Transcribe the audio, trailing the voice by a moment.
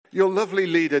Your lovely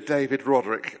leader, David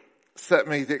Roderick, set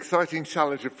me the exciting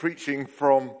challenge of preaching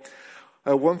from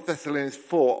 1 Thessalonians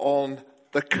 4 on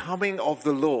the coming of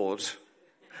the Lord,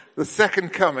 the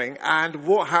second coming, and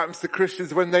what happens to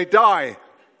Christians when they die.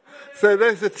 So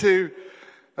those are two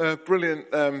brilliant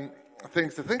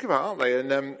things to think about, aren't they?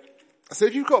 And so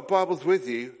if you've got Bibles with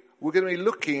you, we're going to be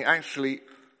looking actually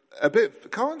a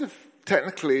bit kind of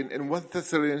technically in 1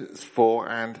 Thessalonians 4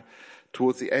 and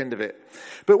towards the end of it.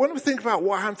 But when we think about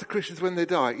what happens to Christians when they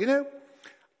die,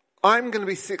 I'm going to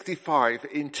be 65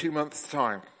 in 2 months'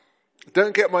 time.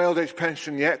 Don't get my old age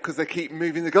pension yet because they keep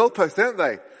moving the goalposts, don't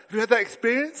they? Have you had that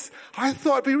experience? I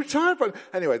thought I'd be retired, but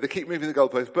anyway, they keep moving the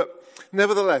goalposts. But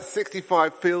nevertheless,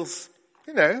 65 feels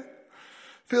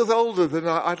older than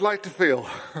I'd like to feel.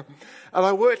 And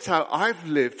I worked out I've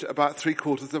lived about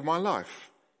 3/4 of my life.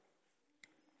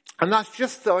 And that's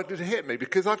just started to hit me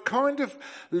because I've kind of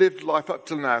lived life up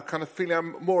till now, kind of feeling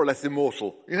I'm more or less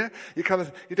immortal. You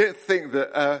don't think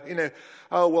that,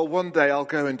 one day I'll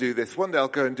go and do this. One day I'll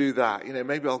go and do that.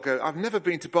 Maybe I'll go. I've never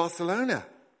been to Barcelona.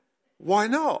 Why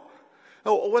not?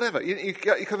 Or whatever.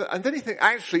 And then you think,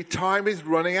 actually, time is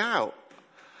running out.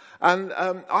 And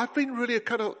I've been really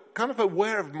kind of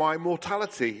aware of my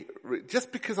mortality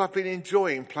just because I've been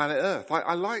enjoying planet Earth.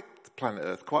 I like planet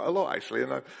Earth quite a lot, actually.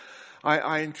 And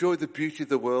I enjoy the beauty of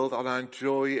the world, and I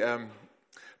enjoy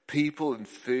people and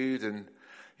food,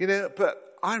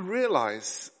 but I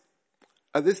realize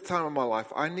at this time of my life,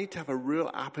 I need to have a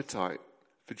real appetite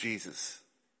for Jesus.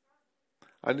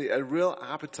 I need a real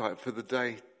appetite for the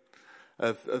day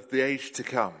of the age to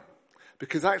come.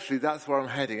 Because actually that's where I'm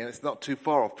heading, and it's not too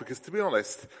far off, because to be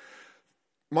honest,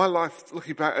 my life,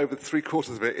 looking back over 3/4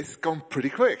 of it, it's gone pretty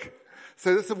quick.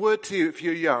 So there's a word to you if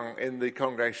you're young in the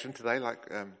congregation today, like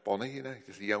Bonnie,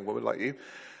 just a young woman like you.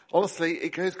 Honestly, it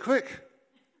goes quick.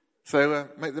 So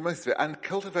make the most of it and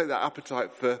cultivate that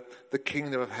appetite for the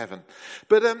kingdom of heaven.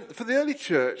 But for the early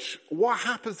church, what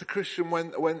happens to Christian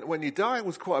when you die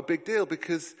was quite a big deal,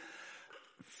 because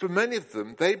for many of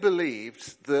them, they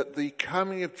believed that the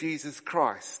coming of Jesus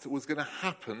Christ was going to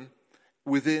happen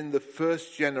within the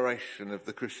first generation of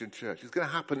the Christian church. It was going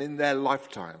to happen in their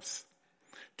lifetimes.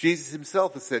 Jesus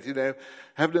himself has said,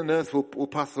 heaven and earth will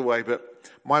pass away, but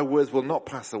my words will not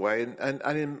pass away. And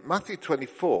in Matthew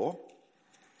 24,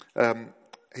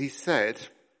 he said,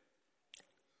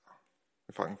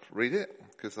 if I can read it,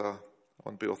 because I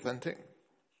want to be authentic.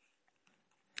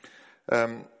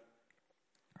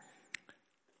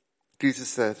 Jesus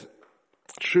said,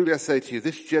 "Truly I say to you,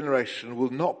 this generation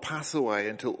will not pass away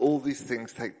until all these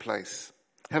things take place.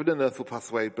 Heaven and earth will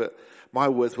pass away, but my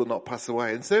words will not pass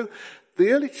away." And so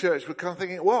the early church were kind of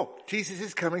thinking, well, Jesus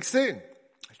is coming soon.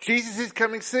 Jesus is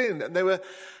coming soon.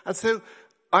 And so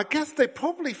I guess they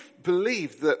probably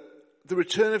believed that the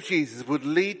return of Jesus would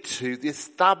lead to the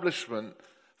establishment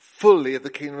fully of the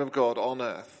kingdom of God on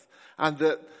earth. And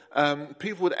that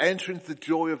people would enter into the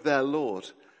joy of their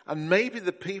Lord. And maybe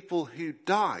the people who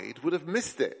died would have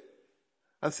missed it.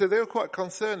 And so they were quite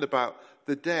concerned about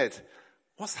the dead.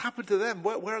 What's happened to them?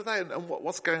 Where are they? And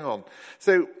what's going on?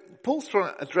 So Paul's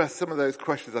trying to address some of those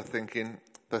questions, I think, in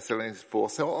Thessalonians 4.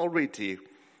 So I'll read to you,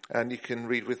 and you can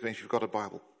read with me if you've got a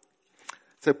Bible.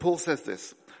 So Paul says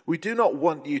this: "We do not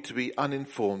want you to be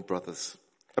uninformed, brothers,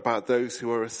 about those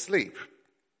who are asleep,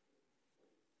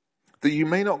 that you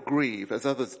may not grieve as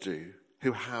others do,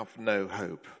 who have no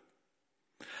hope.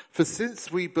 For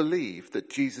since we believe that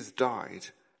Jesus died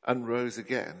and rose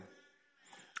again,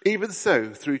 even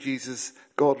so, through Jesus,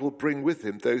 God will bring with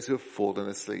him those who have fallen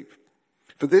asleep.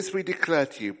 For this we declare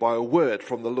to you by a word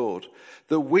from the Lord,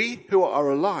 that we who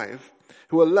are alive,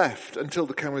 who are left until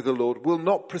the coming of the Lord, will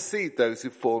not precede those who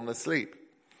have fallen asleep.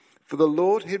 For the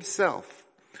Lord himself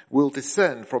will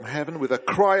descend from heaven with a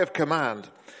cry of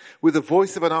command, with the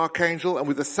voice of an archangel, and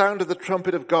with the sound of the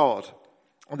trumpet of God.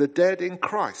 And the dead in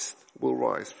Christ will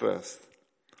rise first.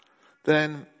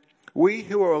 Then we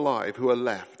who are alive, who are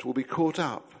left, will be caught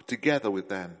up together with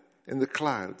them in the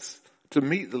clouds to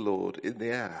meet the Lord in the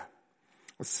air.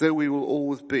 And so we will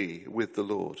always be with the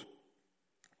Lord.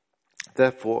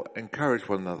 Therefore, encourage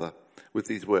one another with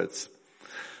these words."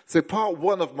 So part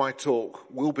one of my talk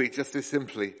will be just this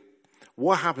simply: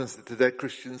 what happens to dead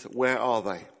Christians? Where are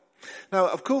they? Now,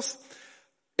 of course,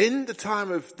 in the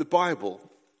time of the Bible,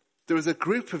 there was a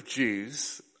group of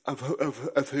Jews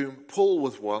of whom Paul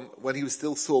was one, when he was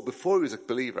still Saul, before he was a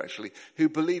believer actually, who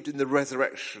believed in the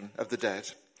resurrection of the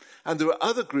dead. And there were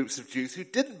other groups of Jews who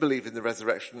didn't believe in the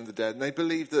resurrection of the dead, and they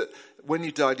believed that when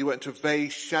you died, you went to a very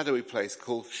shadowy place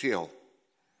called Sheol.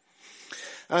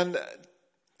 And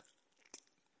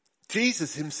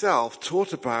Jesus himself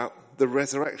taught about the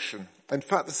resurrection. In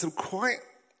fact, there's some quite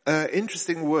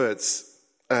interesting words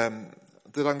that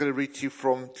I'm going to read to you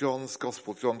from John's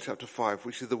Gospel, John chapter 5,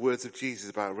 which is the words of Jesus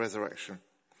about resurrection.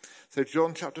 So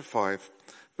John chapter 5,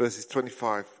 verses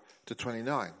 25 to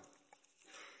 29.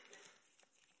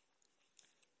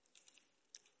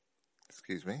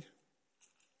 Excuse me.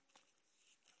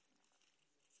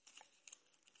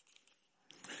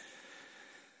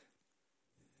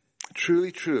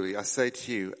 Truly, truly, I say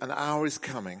to you, an hour is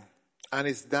coming and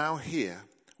is now here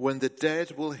when the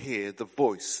dead will hear the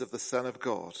voice of the Son of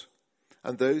God,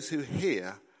 and those who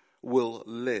hear will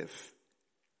live.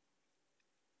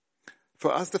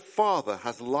 For as the Father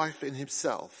has life in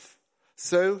himself,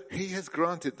 so he has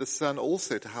granted the Son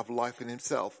also to have life in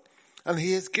himself, and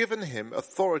he has given him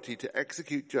authority to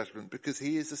execute judgment because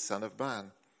he is the Son of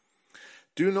Man.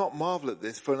 Do not marvel at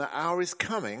this, for an hour is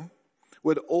coming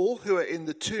when all who are in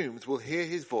the tombs will hear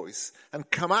his voice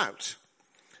and come out.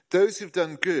 Those who've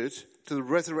done good to the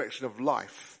resurrection of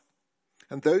life,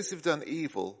 and those who've done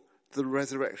evil to the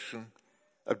resurrection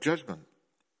of judgment.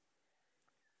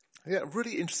 Yeah,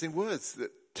 really interesting words.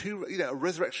 That a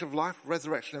resurrection of life,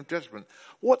 resurrection of judgment.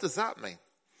 What does that mean?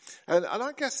 And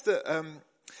I guess that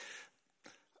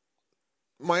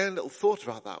my own little thought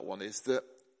about that one is that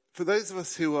for those of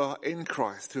us who are in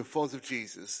Christ, who are followers of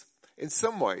Jesus, in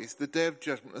some ways the day of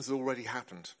judgment has already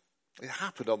happened. It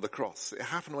happened on the cross. It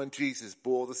happened when Jesus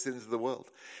bore the sins of the world.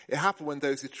 It happened when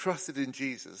those who trusted in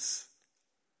Jesus,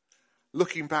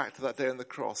 looking back to that day on the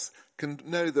cross, can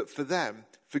know that for them,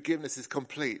 forgiveness is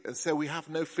complete. And so we have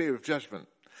no fear of judgment.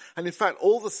 And in fact,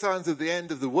 all the signs of the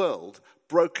end of the world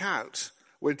broke out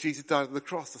when Jesus died on the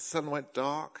cross. The sun went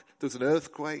dark. There was an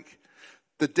earthquake.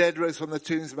 The dead rose from the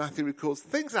tombs, Matthew records.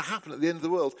 Things that happened at the end of the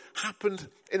world happened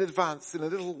in advance in a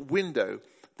little window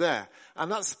there.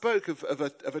 And that spoke of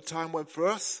a time when for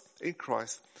us in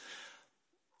Christ,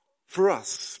 for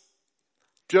us,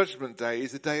 Judgment Day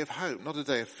is a day of hope, not a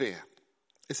day of fear.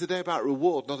 It's a day about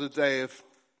reward, not a day of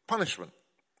punishment.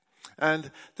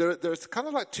 And there's kind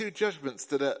of like two judgments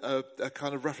that are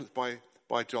kind of referenced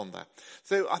by John there.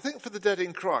 So I think for the dead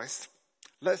in Christ,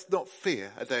 let's not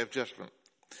fear a day of judgment.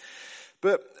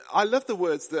 But I love the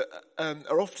words that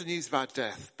are often used about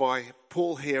death by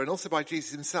Paul here and also by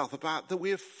Jesus himself about that we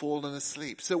have fallen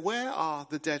asleep. So where are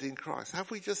the dead in Christ?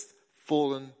 Have we just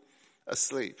fallen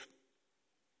asleep?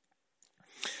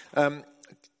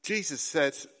 Jesus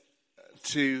said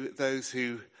to those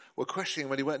who were questioning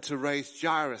when he went to raise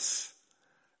Jairus'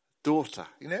 daughter,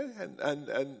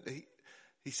 and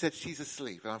he said she's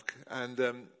asleep.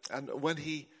 And when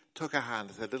he took her hand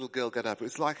and said, "Little girl, get up," it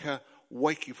was like her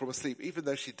waking from asleep, even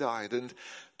though she died. And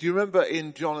do you remember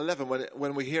in John 11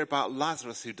 when we hear about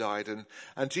Lazarus who died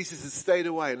and Jesus had stayed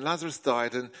away and Lazarus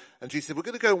died and Jesus said, "We're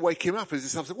going to go and wake him up." And his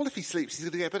disciples said, "Well, if he sleeps, he's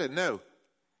going to get better." No,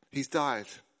 he's died,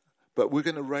 but we're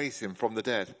going to raise him from the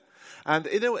dead. And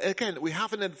again, we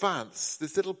have in advance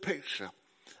this little picture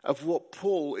of what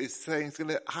Paul is saying is going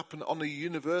to happen on a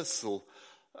universal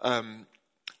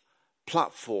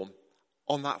platform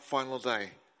on that final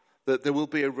day, that there will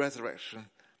be a resurrection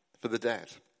for the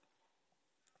dead.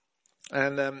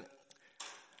 And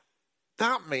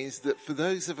that means that for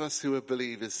those of us who are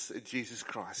believers in Jesus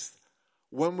Christ,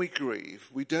 when we grieve,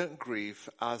 we don't grieve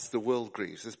as the world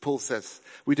grieves. As Paul says,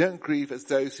 we don't grieve as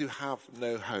those who have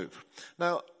no hope.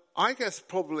 Now, I guess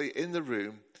probably in the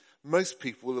room, most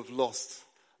people will have lost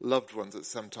loved ones at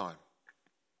some time.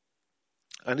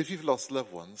 And if you've lost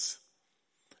loved ones,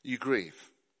 you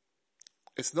grieve.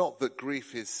 It's not that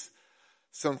grief is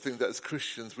something that as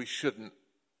Christians we shouldn't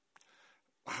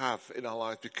have in our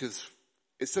life because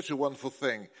it's such a wonderful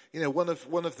thing. One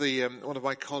of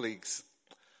my colleagues,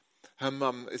 her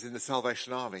mum is in the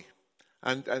Salvation Army,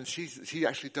 and she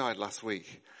actually died last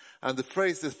week. And the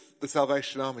phrase that the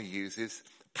Salvation Army uses,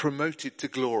 "promoted to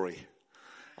glory,"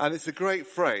 and it's a great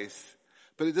phrase.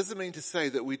 But it doesn't mean to say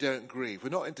that we don't grieve. We're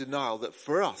not in denial that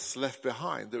for us left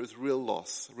behind there is real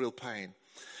loss, real pain,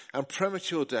 and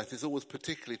premature death is always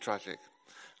particularly tragic.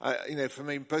 For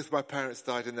me, both my parents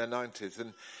died in their 90s,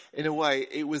 and in a way,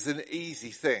 it was an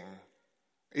easy thing.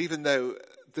 Even though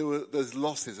there were those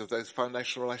losses of those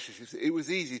foundational relationships, it was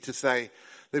easy to say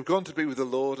they've gone to be with the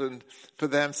Lord, and for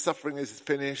them, suffering is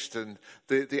finished, and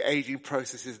the aging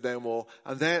process is no more,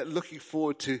 and they're looking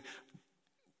forward to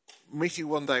meeting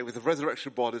one day with the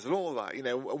resurrection bodies and all of that.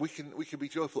 We can be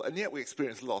joyful, and yet we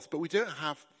experience loss, but we don't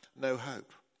have no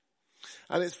hope.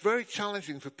 And it's very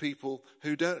challenging for people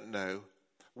who don't know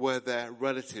where their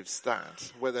relatives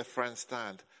stand, where their friends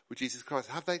stand with Jesus Christ.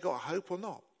 Have they got hope or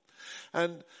not?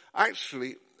 And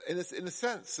actually, in a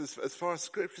sense, as far as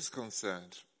Scripture is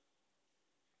concerned,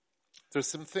 there are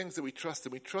some things that we trust,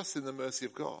 and we trust in the mercy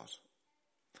of God.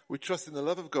 We trust in the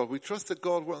love of God. We trust that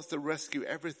God wants to rescue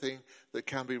everything that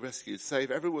can be rescued, save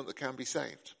everyone that can be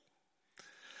saved.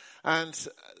 And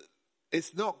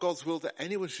it's not God's will that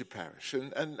anyone should perish.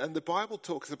 And the Bible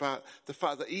talks about the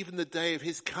fact that even the day of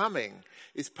his coming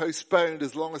is postponed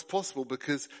as long as possible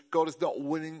because God is not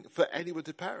willing for anyone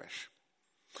to perish.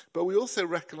 But we also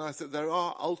recognize that there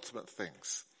are ultimate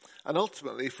things. And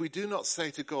ultimately, if we do not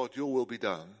say to God, your will be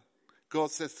done, God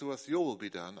says to us, your will be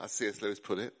done, as C.S. Lewis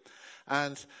put it.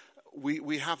 And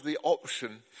we have the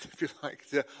option, if you like,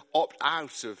 to opt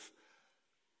out of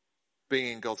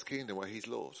being in God's kingdom where he's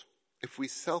Lord, if we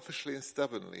selfishly and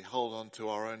stubbornly hold on to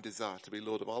our own desire to be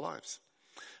Lord of our lives.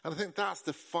 And I think that's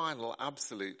the final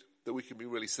absolute that we can be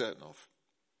really certain of.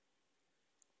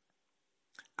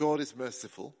 God is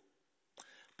merciful,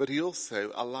 but he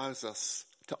also allows us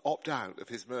to opt out of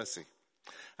his mercy.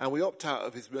 And we opt out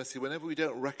of his mercy whenever we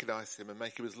don't recognize him and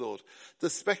make him as Lord. The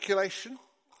speculation,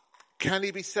 can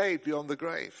he be saved beyond the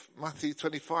grave? Matthew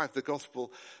 25, the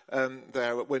gospel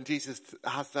there, when Jesus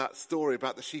has that story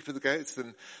about the sheep and the goats,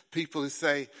 and people who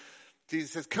say,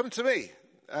 Jesus says, come to me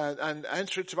and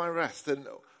enter into my rest. And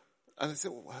they say,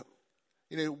 well,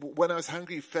 you know, when I was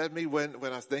hungry, you fed me. When I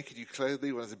was naked, you clothed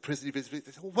me. When I was in prison, you visited me.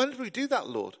 They said, well, when did we do that,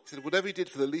 Lord? He said, whatever you did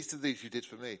for the least of these, you did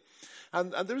for me.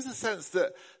 And there is a sense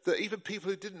that even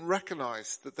people who didn't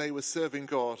recognize that they were serving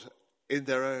God in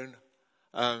their own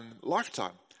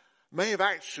lifetime may have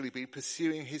actually been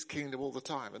pursuing his kingdom all the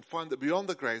time and find that beyond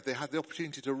the grave they had the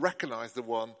opportunity to recognize the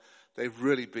one they've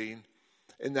really been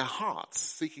in their hearts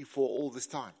seeking for all this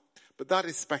time. But that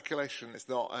is speculation. It's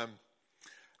not,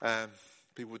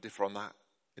 people would differ on that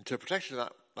interpretation of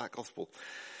that gospel.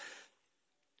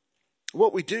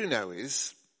 What we do know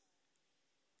is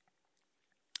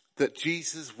that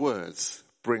Jesus' words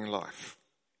bring life.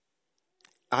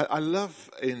 I love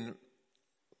in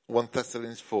 1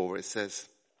 Thessalonians 4 where it says,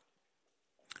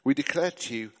 we declare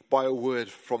to you by a word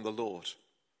from the Lord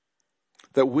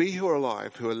that we who are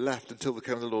alive, who are left until the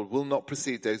coming of the Lord, will not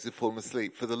precede those who fall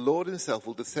asleep. For the Lord himself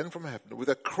will descend from heaven with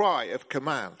a cry of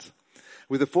command,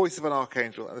 with the voice of an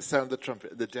archangel and the sound of the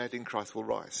trumpet, and the dead in Christ will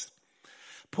rise.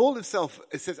 Paul himself,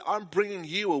 it says, I'm bringing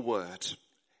you a word.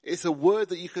 It's a word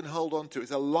that you can hold on to.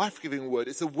 It's a life-giving word.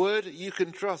 It's a word you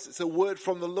can trust. It's a word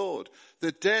from the Lord.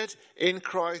 The dead in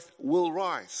Christ will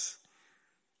rise.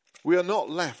 We are not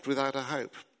left without a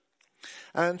hope.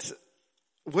 And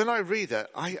when I read it,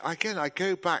 I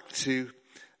go back to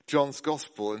John's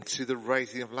Gospel and to the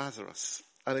raising of Lazarus.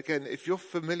 And again, if you're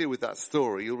familiar with that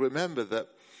story, you'll remember that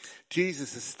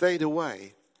Jesus has stayed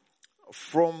away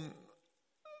from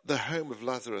the home of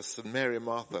Lazarus and Mary and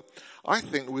Martha, I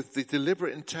think with the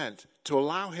deliberate intent to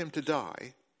allow him to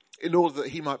die in order that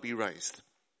he might be raised.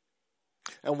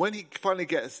 And when he finally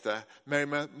gets there, Mary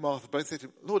and Martha both say to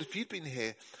him, Lord, if you'd been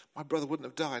here, my brother wouldn't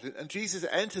have died. And Jesus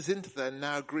enters into their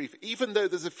now grief, even though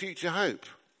there's a future hope.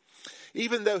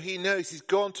 Even though he knows he's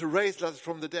gone to raise Lazarus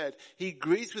from the dead, he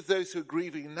grieves with those who are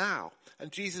grieving now.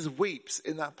 And Jesus weeps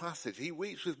in that passage. He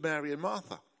weeps with Mary and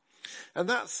Martha. And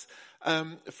that's,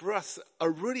 for us, a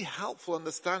really helpful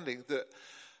understanding that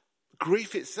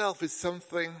grief itself is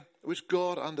something which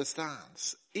God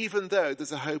understands. Even though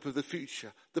there's a hope of the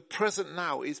future, the present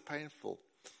now is painful.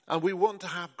 And we want to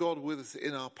have God with us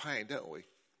in our pain, don't we?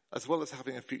 As well as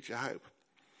having a future hope.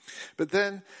 But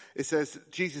then it says,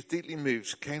 Jesus, deeply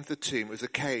moved, came to the tomb. It was a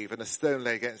cave and a stone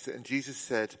lay against it. And Jesus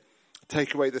said,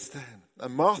 take away the stone.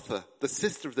 And Martha, the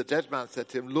sister of the dead man, said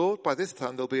to him, Lord, by this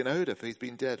time there'll be an odor, for he's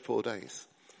been dead 4 days.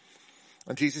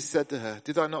 And Jesus said to her,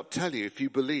 did I not tell you, if you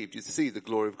believed, you'd see the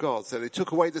glory of God? So they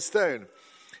took away the stone.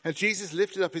 And Jesus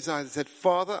lifted up his eyes and said,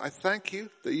 Father, I thank you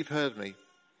that you've heard me.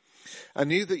 I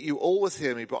knew that you always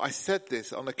hear me, but I said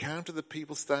this on account of the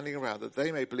people standing around, that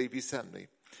they may believe you sent me.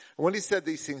 And when he said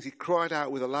these things, he cried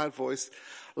out with a loud voice,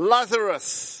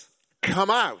 Lazarus, come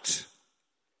out.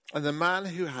 And the man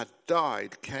who had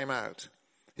died came out,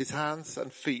 his hands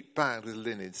and feet bound with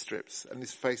linen strips, and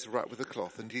his face wrapped with a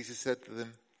cloth. And Jesus said to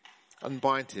them,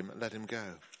 unbind him and let him go.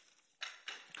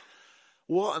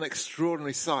 What an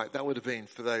extraordinary sight that would have been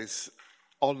for those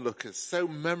onlookers. So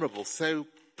memorable, so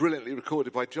brilliantly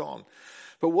recorded by John.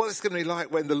 But what it's going to be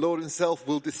like when the Lord himself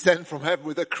will descend from heaven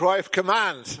with a cry of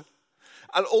command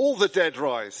and all the dead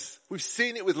rise. We've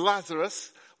seen it with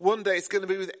Lazarus. One day it's going to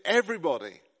be with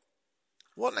everybody.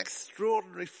 What an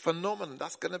extraordinary phenomenon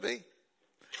that's going to be.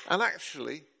 And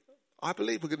actually, I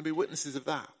believe we're going to be witnesses of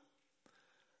that.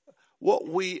 What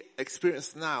we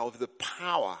experience now of the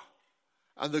power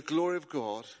and the glory of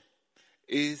God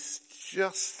is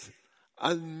just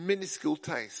a minuscule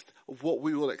taste of what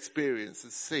we will experience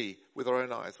and see with our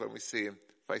own eyes when we see him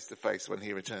face to face when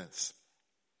he returns.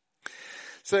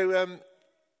 So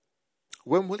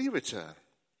When will he return?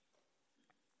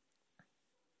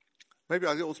 Maybe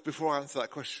before I answer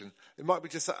that question, it might be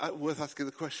just worth asking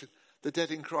the question, the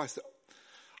dead in Christ.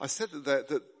 I said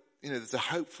that there's a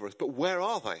hope for us, but where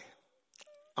are they?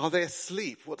 Are they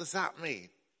asleep? What does that mean?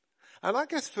 And I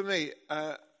guess for me,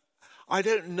 I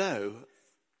don't know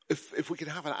if we can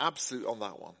have an absolute on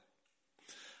that one.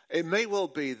 It may well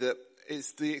be that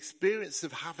it's the experience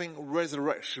of having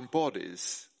resurrection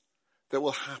bodies that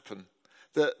will happen.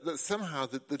 That somehow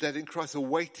the dead in Christ are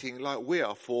waiting like we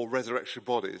are for resurrection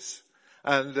bodies.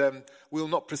 And we'll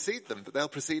not precede them, but they'll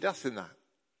precede us in that.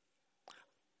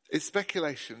 It's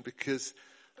speculation because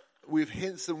we have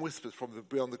hints and whispers from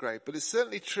beyond the grave. But it's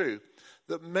certainly true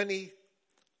that many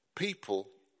people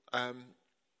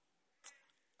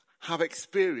have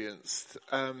experienced,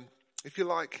 if you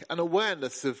like, an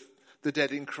awareness of the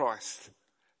dead in Christ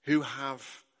who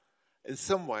have in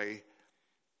some way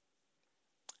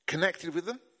connected with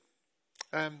them.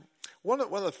 One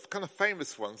of the kind of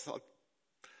famous ones,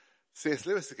 C.S.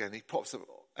 Lewis again, he pops up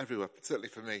everywhere, certainly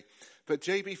for me. But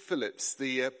J.B. Phillips,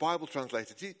 the Bible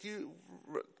translator, do you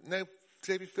know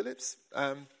J.B. Phillips?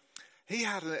 He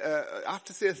had,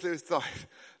 after C.S. Lewis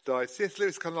died, C.S.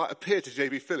 Lewis kind of like appeared to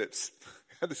J.B. Phillips.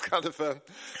 And it's kind of,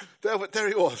 there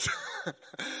he was.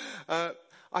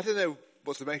 I don't know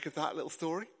what to make of that little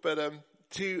story, but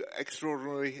two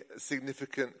extraordinarily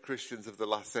significant Christians of the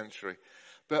last century.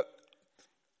 But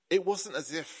it wasn't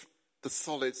as if the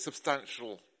solid,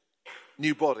 substantial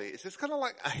new body. It's just kind of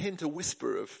like a hint, a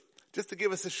whisper of, just to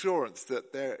give us assurance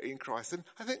that they're in Christ. And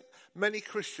I think many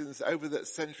Christians over the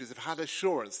centuries have had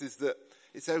assurances that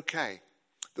it's okay,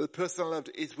 that the person I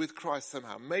loved is with Christ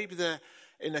somehow. Maybe they're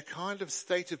in a kind of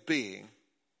state of being,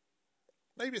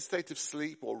 maybe a state of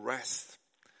sleep or rest.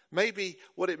 Maybe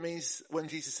what it means when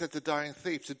Jesus said to the dying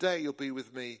thief, today you'll be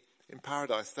with me in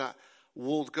paradise. That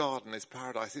walled garden is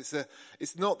paradise.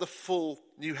 It's not the full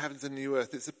new heavens and new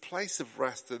earth. It's a place of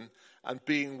rest and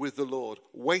being with the Lord,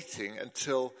 waiting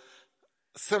until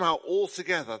somehow all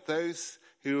together, those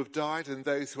who have died and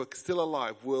those who are still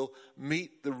alive will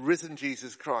meet the risen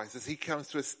Jesus Christ as he comes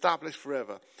to establish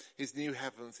forever his new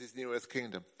heavens, his new earth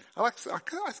kingdom. And I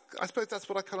suppose that's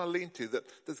what I kind of lean to, that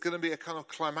there's going to be a kind of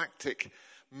climactic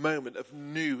moment of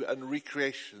new and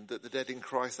recreation that the dead in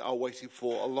Christ are waiting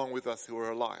for along with us who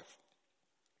are alive.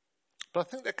 But I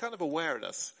think they're kind of aware of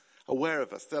us.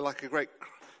 They're like a great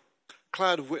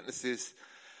cloud of witnesses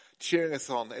cheering us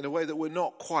on in a way that we're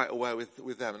not quite aware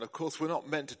with them. And of course, we're not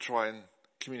meant to try and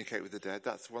communicate with the dead.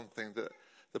 That's one thing that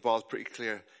the Bible's pretty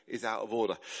clear is out of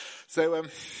order. So,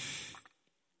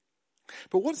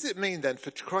 but what does it mean then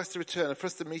for Christ to return and for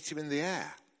us to meet him in the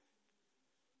air?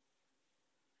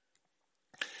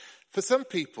 For some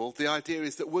people, the idea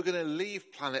is that we're going to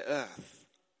leave planet Earth.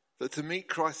 That to meet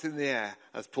Christ in the air,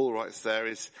 as Paul writes there,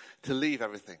 is to leave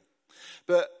everything.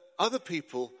 But other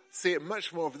people see it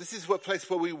much more of, this is a place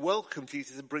where we welcome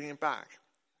Jesus and bring him back.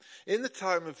 In the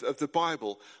time of the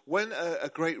Bible, when a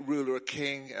great ruler, a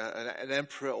king, an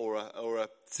emperor or a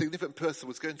significant person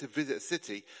was going to visit a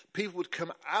city, people would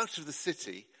come out of the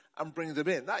city and bring them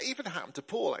in. That even happened to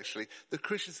Paul, actually. The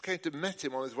Christians came to meet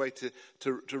him on his way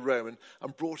to Rome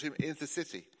and brought him into the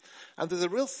city. And there's a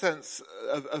real sense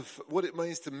of what it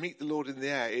means to meet the Lord in the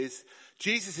air is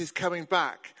Jesus is coming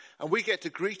back and we get to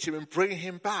greet him and bring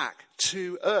him back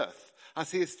to earth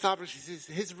as he establishes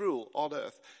his rule on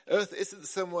earth. Earth isn't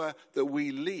somewhere that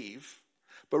we leave,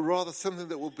 but rather something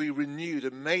that will be renewed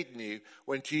and made new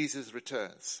when Jesus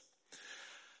returns.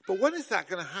 But when is that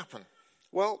going to happen?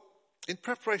 Well, in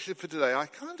preparation for today, I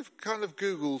kind of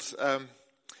Googled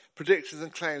predictions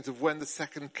and claims of when the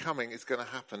second coming is going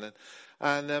to happen.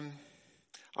 And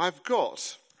I've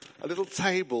got a little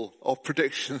table of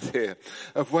predictions here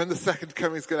of when the second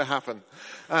coming is going to happen.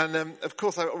 And of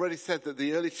course, I already said that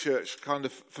the early church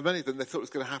for many of them, they thought it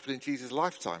was going to happen in Jesus'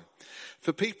 lifetime.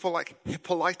 For people like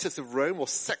Hippolytus of Rome or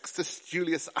Sextus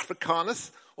Julius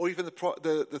Africanus, or even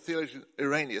the theologian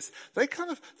Irenaeus,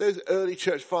 those early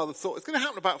church fathers thought it's going to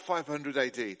happen about 500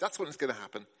 AD. That's when it's going to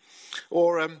happen.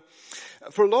 Or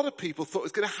for a lot of people, thought it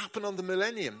was going to happen on the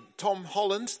millennium. Tom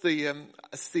Holland, the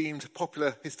esteemed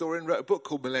popular historian, wrote a book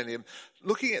called Millennium,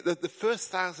 looking at the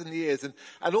first 1,000 years and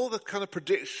all the kind of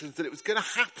predictions that it was going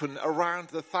to happen around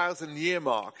the 1,000-year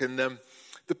mark. And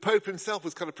the Pope himself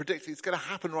was kind of predicting it's going to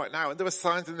happen right now. And there were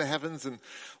signs in the heavens and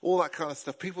all that kind of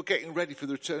stuff. People getting ready for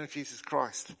the return of Jesus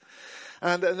Christ.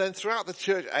 And then throughout the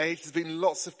church age, there's been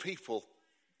lots of people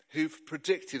who've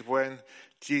predicted when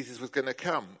Jesus was going to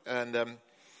come. And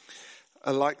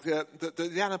like the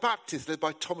Anabaptists led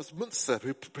by Thomas Müntzer,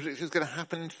 who predicted it was going to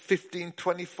happen in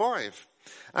 1525.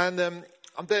 And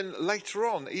then later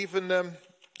on, even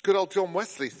Good old John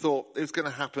Wesley thought it was going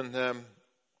to happen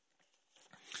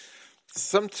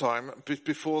sometime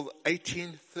before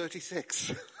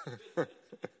 1836.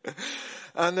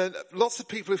 And then lots of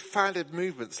people who founded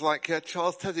movements, like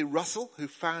Charles Teddy Russell, who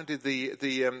founded the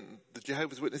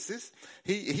Jehovah's Witnesses.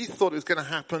 He thought it was going to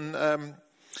happen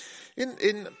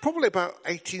in probably about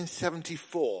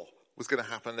 1874 was going to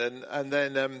happen, and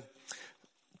then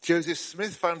Joseph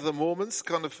Smith, founder of the Mormons,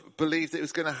 kind of believed it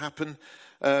was going to happen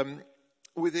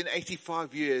within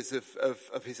 85 years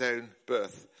of his own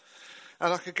birth.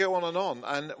 And I could go on.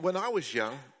 And when I was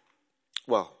younger,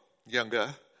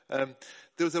 there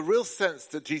was a real sense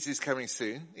that Jesus is coming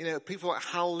soon. You know, people like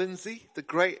Hal Lindsey, the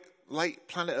great late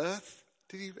Planet Earth.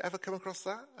 Did you ever come across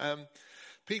that?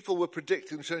 People were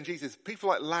predicting and showing Jesus. People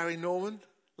like Larry Norman.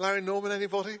 Larry Norman,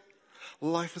 anybody?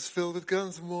 Life was filled with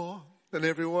guns and war, and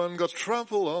everyone got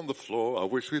trampled on the floor. I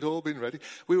wish we'd all been ready.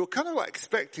 We were kind of like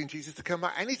expecting Jesus to come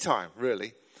back any time,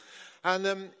 really.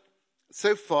 And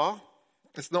so far,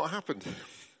 it's not happened.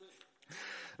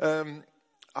 I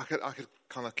could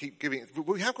kind of keep giving. But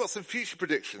we have got some future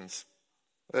predictions.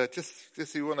 Just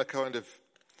so you want to kind of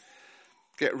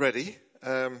get ready.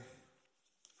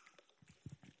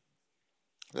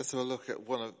 Let's have a look at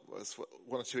one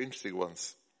or two interesting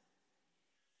ones.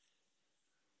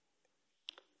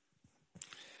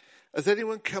 Has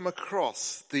anyone come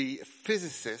across the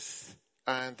physicist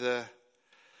and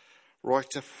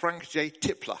writer Frank J.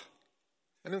 Tipler?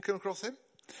 Anyone come across him?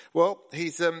 Well,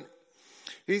 he's a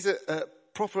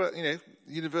proper,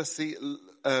 university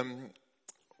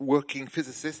working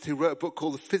physicist who wrote a book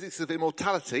called The Physics of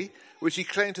Immortality, which he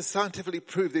claimed to scientifically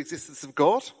prove the existence of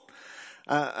God.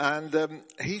 And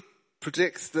he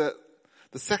predicts that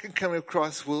the second coming of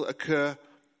Christ will occur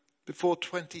before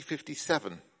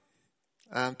 2057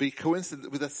 and be coincident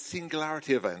with a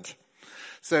singularity event.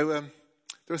 So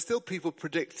there are still people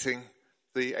predicting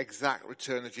the exact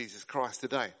return of Jesus Christ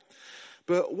today.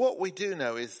 But what we do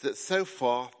know is that so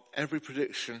far every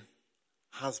prediction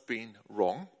has been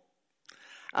wrong.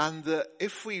 And that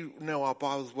if we know our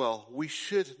Bibles well, we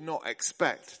should not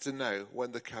expect to know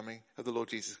when the coming of the Lord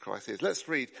Jesus Christ is. Let's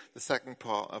read the second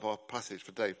part of our passage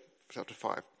for today, chapter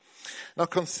 5. Now,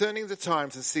 concerning the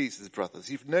times and seasons, brothers,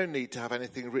 you've no need to have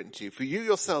anything written to you, for you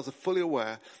yourselves are fully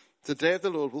aware the day of the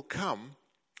Lord will come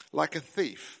like a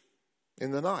thief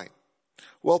in the night.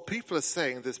 While people are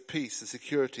saying there's peace and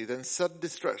security, then sudden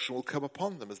destruction will come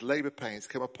upon them as labor pains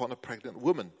come upon a pregnant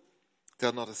woman.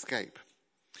 They'll not escape.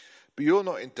 But you're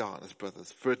not in darkness,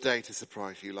 brothers, for a day to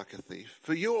surprise you like a thief.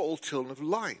 For you're all children of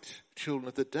light, children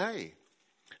of the day.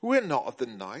 We're not of the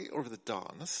night or of the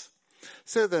darkness.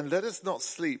 So then let us not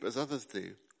sleep as others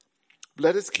do.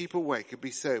 Let us keep awake and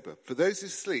be sober. For those who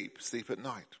sleep, sleep at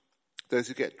night. Those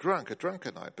who get drunk are drunk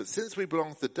at night. But since we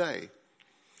belong to the day,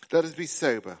 let us be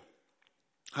sober,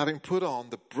 having put on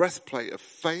the breastplate of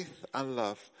faith and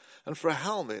love, and for a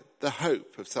helmet, the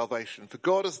hope of salvation. For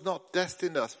God has not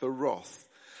destined us for wrath,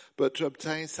 but to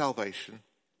obtain salvation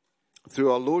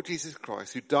through our Lord Jesus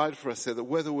Christ, who died for us so that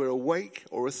whether we're awake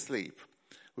or asleep,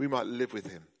 we might live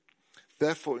with him.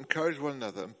 Therefore, encourage one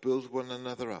another and build one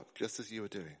another up, just as you are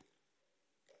doing.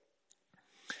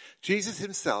 Jesus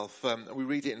himself, we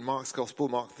read it in Mark's Gospel,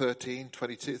 Mark 13,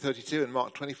 32, and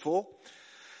Mark 24,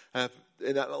 in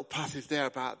that little passage there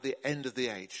about the end of the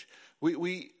age.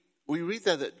 We read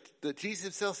there that Jesus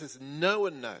himself says, no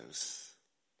one knows,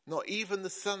 not even the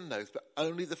Son knows, but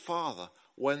only the Father,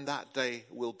 when that day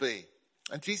will be.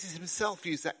 And Jesus himself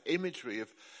used that imagery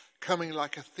of coming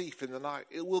like a thief in the night.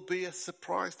 It will be a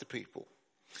surprise to people.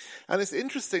 And it's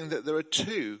interesting that there are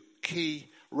two key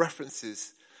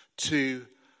references to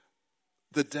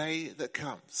the day that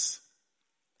comes.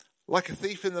 Like a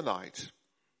thief in the night,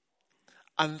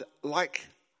 and like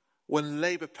when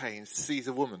labor pains seize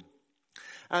a woman.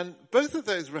 And both of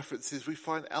those references we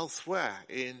find elsewhere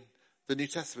in the New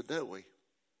Testament, don't we?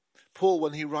 Paul,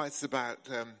 when he writes about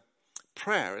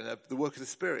prayer and the work of the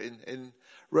Spirit in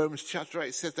Romans chapter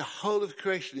 8, says the whole of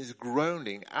creation is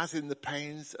groaning as in the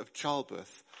pains of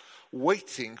childbirth,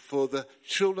 waiting for the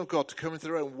children of God to come into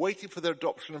their own, waiting for their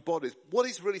adoption of bodies. What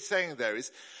he's really saying there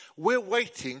is we're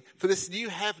waiting for this new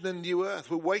heaven and new earth.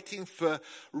 We're waiting for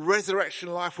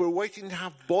resurrection life. We're waiting to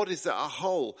have bodies that are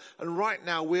whole. And right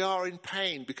now we are in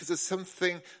pain because of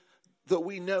something that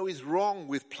we know is wrong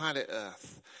with planet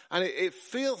Earth. And it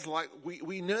feels like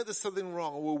we know there's something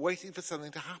wrong and we're waiting for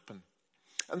something to happen.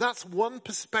 And that's one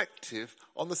perspective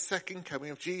on the second coming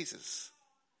of Jesus.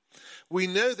 We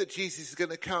know that Jesus is going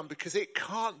to come because it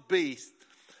can't be,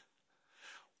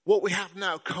 what we have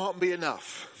now can't be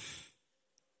enough.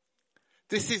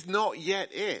 This is not yet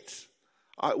it.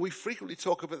 We frequently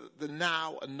talk about the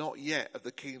now and not yet of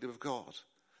the kingdom of God.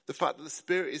 The fact that the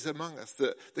Spirit is among us,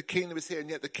 that the kingdom is here and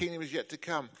yet the kingdom is yet to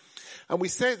come. And we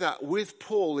say that with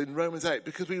Paul in Romans 8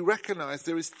 because we recognize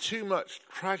there is too much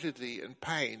tragedy and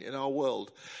pain in our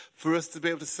world for us to be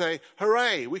able to say,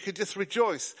 hooray, we could just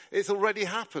rejoice. It's already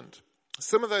happened.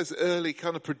 Some of those early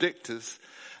kind of predictors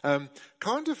of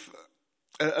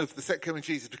the second coming of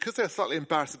Jesus, because they're slightly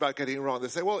embarrassed about getting it wrong, they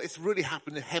say, well, it's really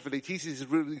happened heavily. Jesus is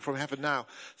ruling from heaven now.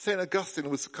 St. Augustine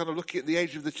was kind of looking at the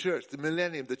age of the church, the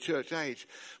millennium, the church age.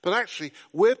 But actually,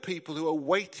 we're people who are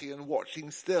waiting and watching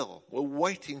still. We're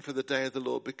waiting for the day of the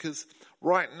Lord because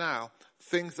right now,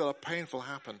 things that are painful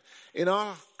happen. In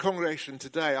our congregation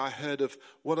today, I heard of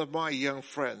one of my young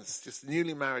friends, just a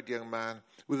newly married young man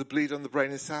with a bleed on the brain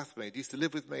in Southmead. He used to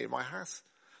live with me in my house.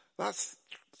 That's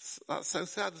so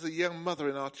sad. There's a young mother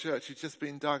in our church who's just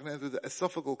been diagnosed with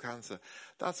esophageal cancer.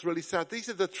 That's really sad. These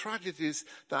are the tragedies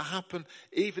that happen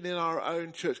even in our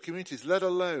own church communities, let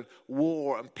alone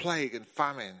war and plague and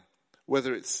famine,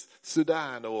 whether it's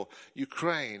Sudan or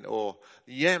Ukraine or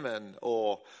Yemen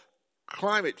or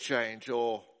climate change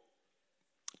or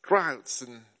droughts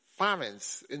and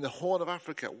famines in the Horn of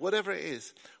Africa. Whatever it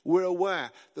is, we're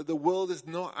aware that the world is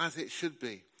not as it should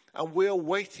be. And we are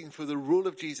waiting for the rule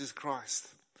of Jesus Christ.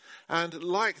 And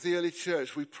like the early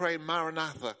church, we pray,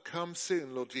 Maranatha, come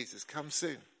soon, Lord Jesus, come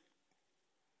soon.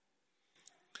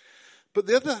 But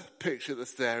the other picture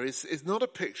that's there is not a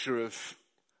picture of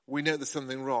we know there's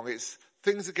something wrong. It's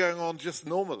things are going on just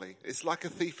normally. It's like a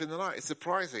thief in the night. It's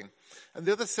surprising. And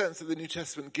the other sense that the New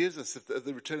Testament gives us of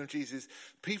the return of Jesus,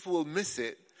 people will miss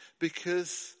it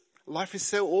because life is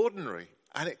so ordinary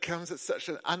and it comes at such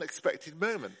an unexpected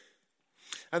moment.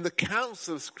 And the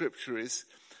counsel of Scripture is,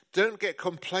 don't get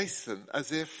complacent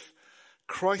as if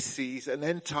crises and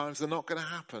end times are not going to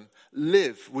happen.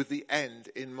 Live with the end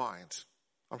in mind.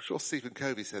 I'm sure Stephen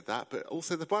Covey said that, but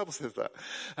also the Bible says that.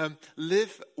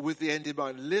 Live with the end in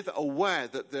mind. Live aware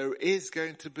that there is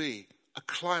going to be a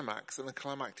climax and a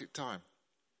climactic time.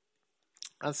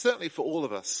 And certainly for all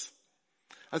of us,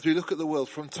 as we look at the world,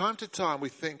 from time to time we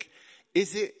think,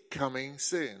 is it coming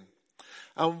soon?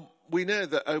 And we know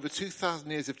that over 2,000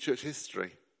 years of church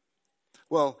history,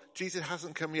 well, Jesus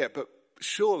hasn't come yet, but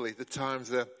surely the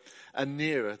times are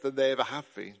nearer than they ever have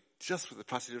been, just with the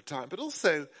passage of time, but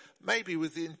also maybe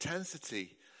with the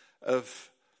intensity of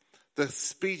the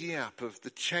speeding up of the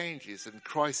changes and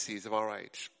crises of our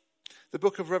age. The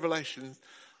book of Revelation,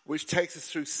 which takes us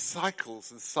through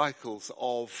cycles and cycles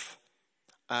of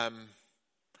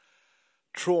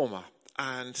trauma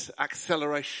and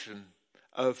acceleration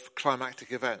of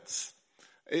climactic events.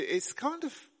 It's kind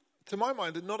of, to my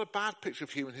mind, not a bad picture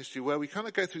of human history where we kind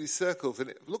of go through these circles and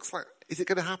it looks like, is it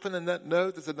going to happen? And then,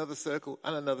 no, there's another circle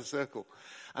and another circle.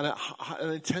 And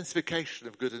an intensification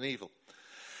of good and evil.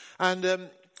 And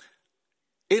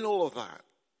in all of that,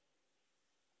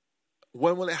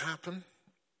 when will it happen?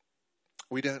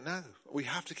 We don't know. We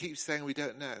have to keep saying we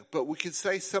don't know. But we can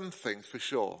say some things for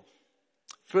sure.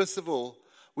 First of all,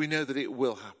 we know that it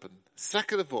will happen.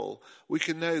 Second of all, we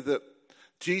can know that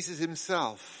Jesus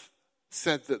himself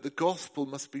said that the gospel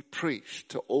must be preached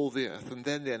to all the earth and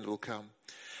then the end will come.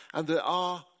 And that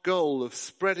our goal of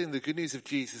spreading the good news of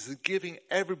Jesus and giving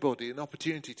everybody an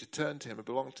opportunity to turn to him and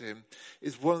belong to him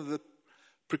is one of the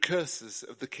precursors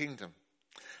of the kingdom.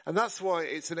 And that's why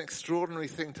it's an extraordinary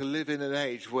thing to live in an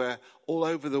age where all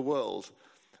over the world,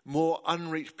 more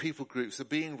unreached people groups are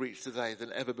being reached today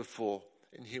than ever before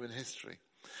in human history.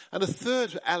 And a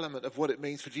third element of what it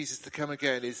means for Jesus to come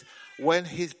again is when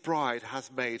his bride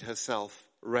has made herself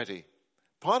ready.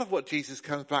 Part of what Jesus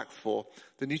comes back for,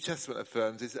 the New Testament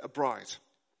affirms, is a bride,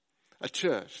 a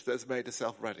church that has made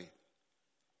herself ready.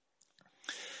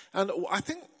 And I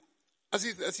think, as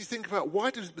you think about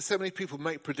why do so many people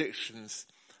make predictions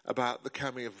about the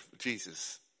coming of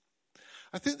Jesus,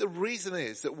 I think the reason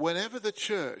is that whenever the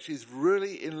church is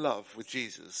really in love with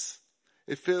Jesus,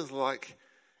 it feels like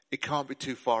it can't be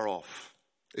too far off.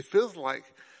 It feels like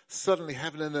suddenly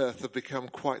heaven and earth have become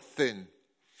quite thin.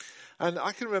 And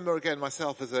I can remember again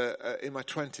myself as in my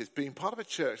 20s being part of a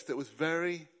church that was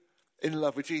very in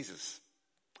love with Jesus.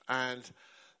 And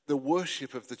the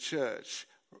worship of the church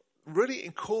really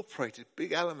incorporated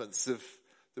big elements of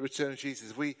the return of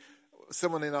Jesus.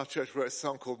 Someone in our church wrote a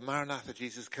song called Maranatha,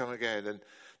 Jesus Come Again, and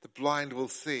the blind will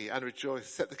see and rejoice,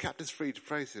 set the captives free to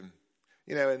praise him.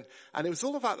 You know, and it was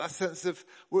all about that sense of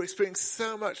we're experiencing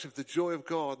so much of the joy of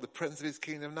God, the presence of his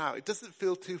kingdom now. It doesn't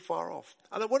feel too far off.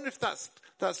 And I wonder if that's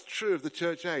true of the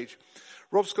church age.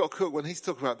 Rob Scott Cook, when he's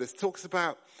talking about this, talks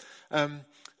about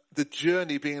the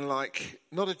journey being like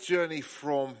not a journey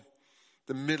from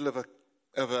the middle of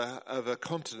a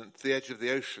continent to the edge of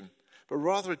the ocean, but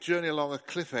rather a journey along a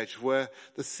cliff edge where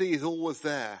the sea is always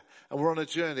there and we're on a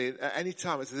journey. At any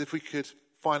time, it's as if we could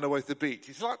find our way to the beach.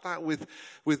 It's like that with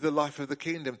the life of the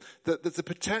kingdom, that there's a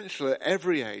potential at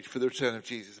every age for the return of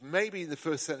Jesus. Maybe in the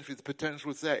first century, the potential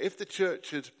was there. If the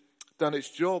church had done its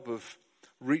job of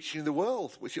reaching the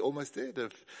world, which it almost did,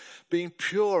 of being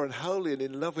pure and holy and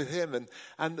in love with him.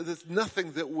 And there's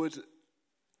nothing that would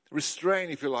restrain,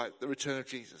 if you like, the return of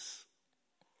Jesus.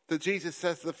 That Jesus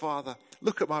says to the Father,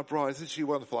 look at my bride, isn't she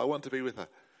wonderful? I want to be with her.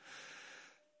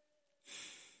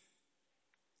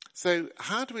 So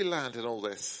how do we land in all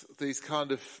this? These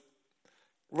kind of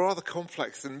rather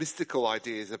complex and mystical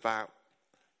ideas about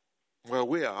where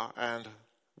we are and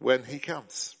when he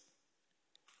comes.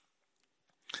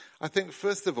 I think,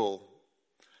 first of all,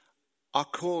 our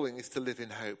calling is to live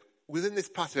in hope. Within this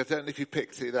passage, I don't know if you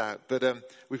picked it out, but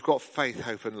we've got faith,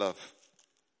 hope and love.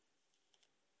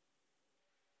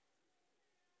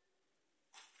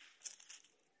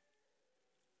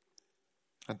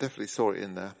 I definitely saw it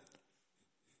in there.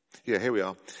 Yeah, here we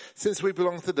are. Since we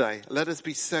belong today, let us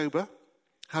be sober,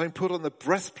 having put on the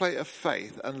breastplate of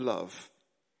faith and love,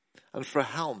 and for a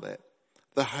helmet,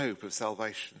 the hope of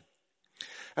salvation.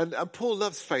 And Paul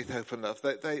loves faith, hope and love.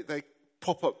 They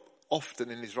pop up often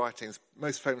in his writings,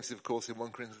 most famously, of course, in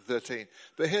 1 Corinthians 13.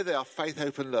 But here they are, faith,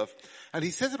 hope and love. And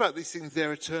he says about these things,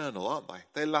 they're eternal, aren't they?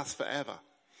 They last forever.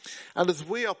 And as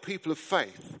we are people of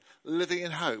faith, living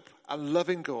in hope and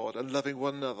loving God and loving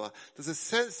one another, there's a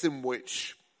sense in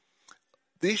which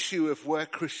the issue of where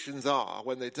Christians are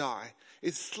when they die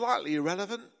is slightly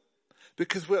irrelevant,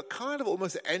 because we're kind of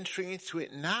almost entering into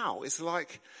it now. It's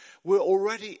like we're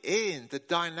already in the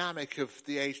dynamic of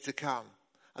the age to come.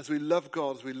 As we love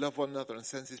God, as we love one another and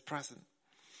sense his presence.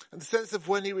 And the sense of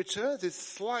when he returns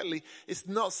it's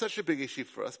not such a big issue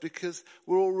for us because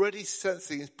we're already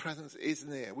sensing his presence is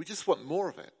near. We just want more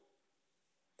of it.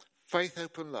 Faith,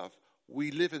 hope and love.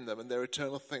 We live in them and they're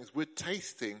eternal things. We're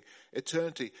tasting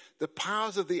eternity. The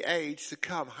powers of the age to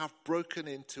come have broken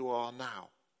into our now.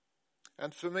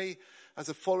 And for me, as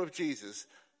a follower of Jesus,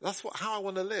 that's how I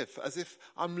want to live, as if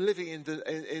I'm living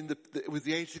with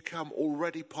the age to come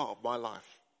already part of my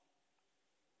life.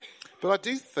 But I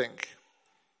do think,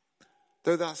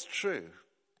 though that's true,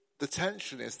 the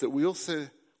tension is that we also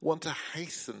want to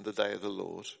hasten the day of the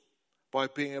Lord by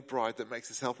being a bride that makes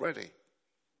herself ready.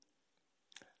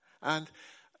 And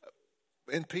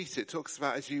in Peter, it talks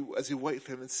about as you wait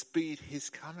for him and speed his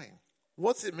coming.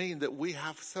 What does it mean that we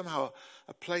have somehow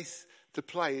a place to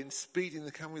play in speeding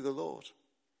the coming of the Lord?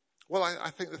 Well, I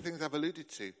think the things I've alluded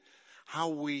to, how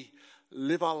we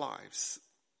live our lives,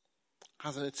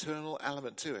 has an eternal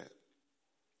element to it.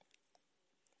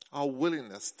 Our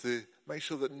willingness to make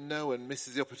sure that no one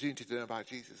misses the opportunity to know about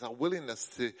Jesus. Our willingness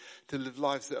to live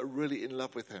lives that are really in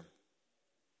love with him.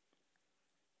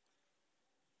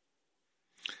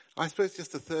 I suppose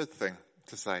just a third thing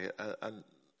to say, and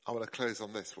I want to close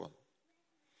on this one,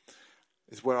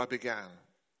 is where I began.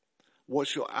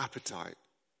 What's your appetite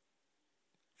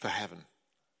for heaven,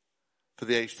 for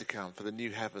the age to come, for the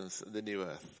new heavens and the new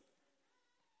earth?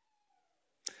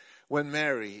 When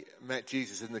Mary met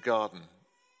Jesus in the garden,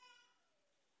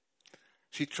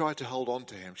 she tried to hold on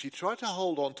to him. She tried to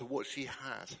hold on to what she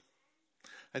had.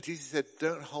 And Jesus said,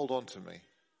 don't hold on to me.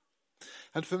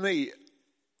 And for me,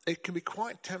 it can be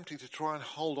quite tempting to try and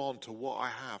hold on to what I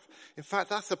have. In fact,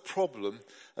 that's a problem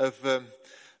of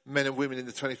men and women in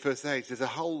the 21st age. There's a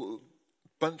whole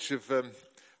bunch of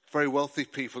very wealthy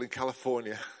people in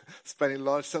California spending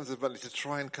large sums of money to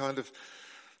try and kind of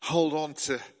hold on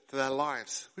to their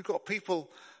lives. We've got people,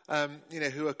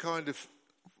 who are kind of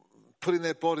putting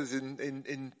their bodies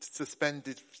in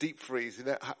suspended deep freeze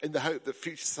in the hope that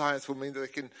future science will mean that they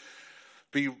can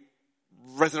be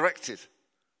resurrected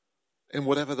in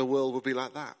whatever the world will be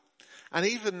like that. And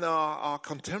even our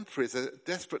contemporaries are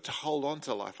desperate to hold on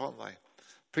to life, aren't they?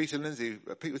 Pete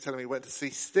was telling me he went to see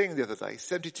Sting the other day,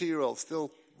 72-year-old, still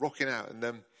rocking out. And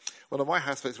one of my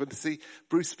housemates went to see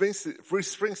Bruce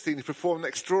Springsteen, who performed an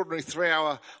extraordinary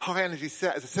 3-hour high-energy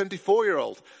set as a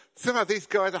 74-year-old. Somehow these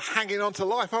guys are hanging on to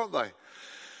life, aren't they?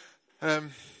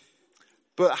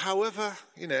 But however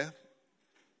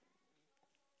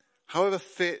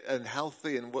fit and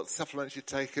healthy and what supplements you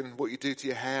take and what you do to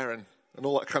your hair and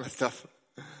all that kind of stuff,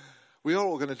 we are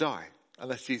all going to die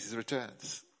unless Jesus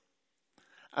returns.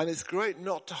 And it's great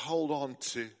not to hold on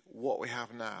to what we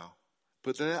have now,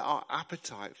 but to let our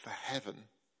appetite for heaven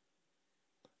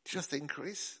just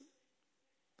increase.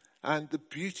 And the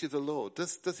beauty of the Lord,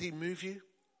 does he move you?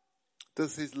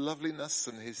 Does his loveliness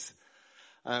and his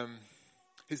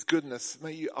goodness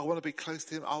make you, I want to be close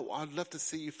to him. I'd love to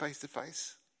see you face to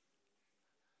face.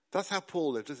 That's how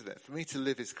Paul lived, isn't it? For me to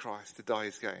live is Christ, to die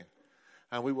is gain.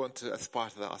 And we want to aspire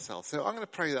to that ourselves. So I'm going to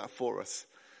pray that for us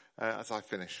as I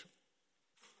finish.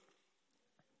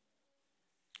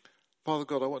 Father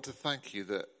God, I want to thank you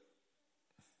that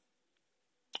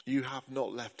you have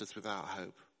not left us without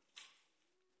hope.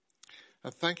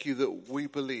 And thank you that we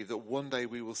believe that one day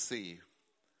we will see you.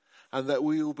 And that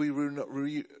we will be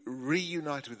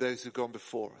reunited with those who've gone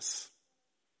before us.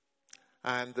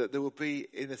 And that there will be,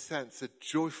 in a sense, a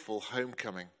joyful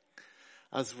homecoming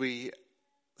as we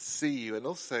see you and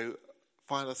also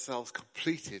find ourselves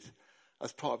completed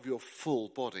as part of your full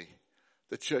body,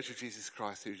 the Church of Jesus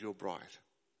Christ, who is your bride.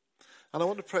 And I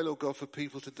want to pray, Lord God, for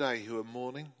people today who are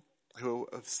mourning, who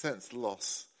have sensed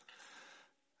loss,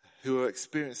 who are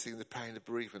experiencing the pain of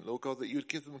bereavement. Lord God, that you would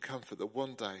give them comfort that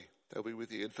one day they'll be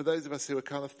with you. And for those of us who are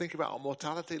kind of thinking about our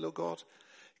mortality, Lord God,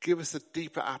 give us a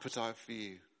deeper appetite for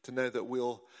you, to know that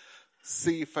we'll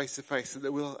see you face to face and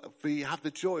that we'll have the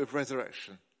joy of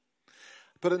resurrection.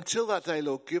 But until that day,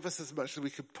 Lord, give us as much as we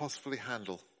can possibly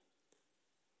handle.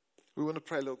 We want to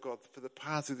pray, Lord God, for the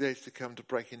powers of the age to come to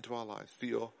break into our lives, for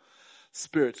your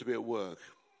Spirit to be at work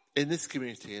in this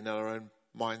community, in our own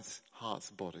minds, hearts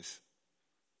and bodies.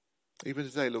 Even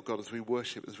today, Lord God, as we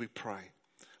worship, as we pray,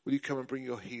 will you come and bring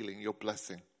your healing, your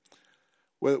blessing?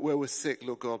 Where we're sick,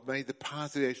 Lord God, may the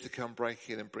powers of the age to come break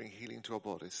in and bring healing to our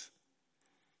bodies.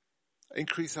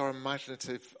 Increase our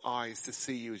imaginative eyes to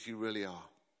see you as you really are.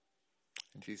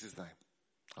 In Jesus' name,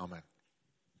 amen.